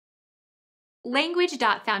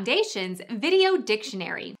Language.Foundation's Video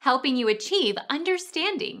Dictionary, helping you achieve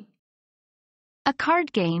understanding. A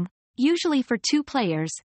card game, usually for 2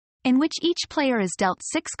 players, in which each player is dealt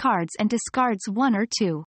 6 cards and discards 1 or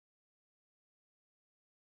 2.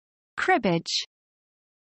 Cribbage.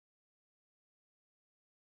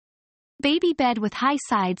 Baby bed with high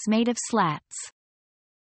sides made of slats.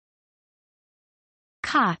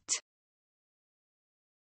 Cot.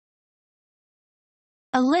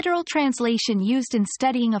 A literal translation used in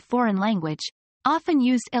studying a foreign language, often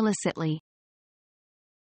used illicitly.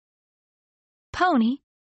 Pony.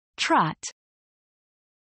 Trot.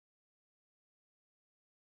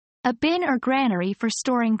 A bin or granary for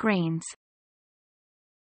storing grains.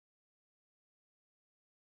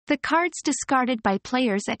 The cards discarded by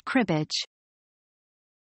players at cribbage.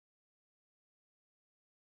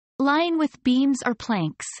 Line with beams or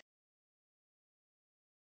planks.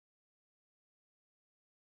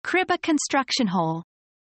 Crib a construction hole.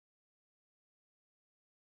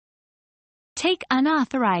 Take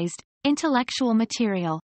unauthorized, intellectual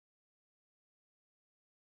material.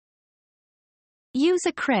 Use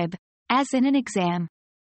a crib, as in an exam.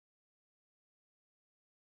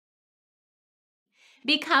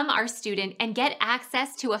 Become our student and get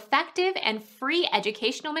access to effective and free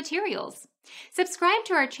educational materials. Subscribe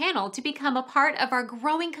to our channel to become a part of our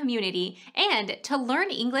growing community and to learn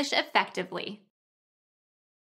English effectively.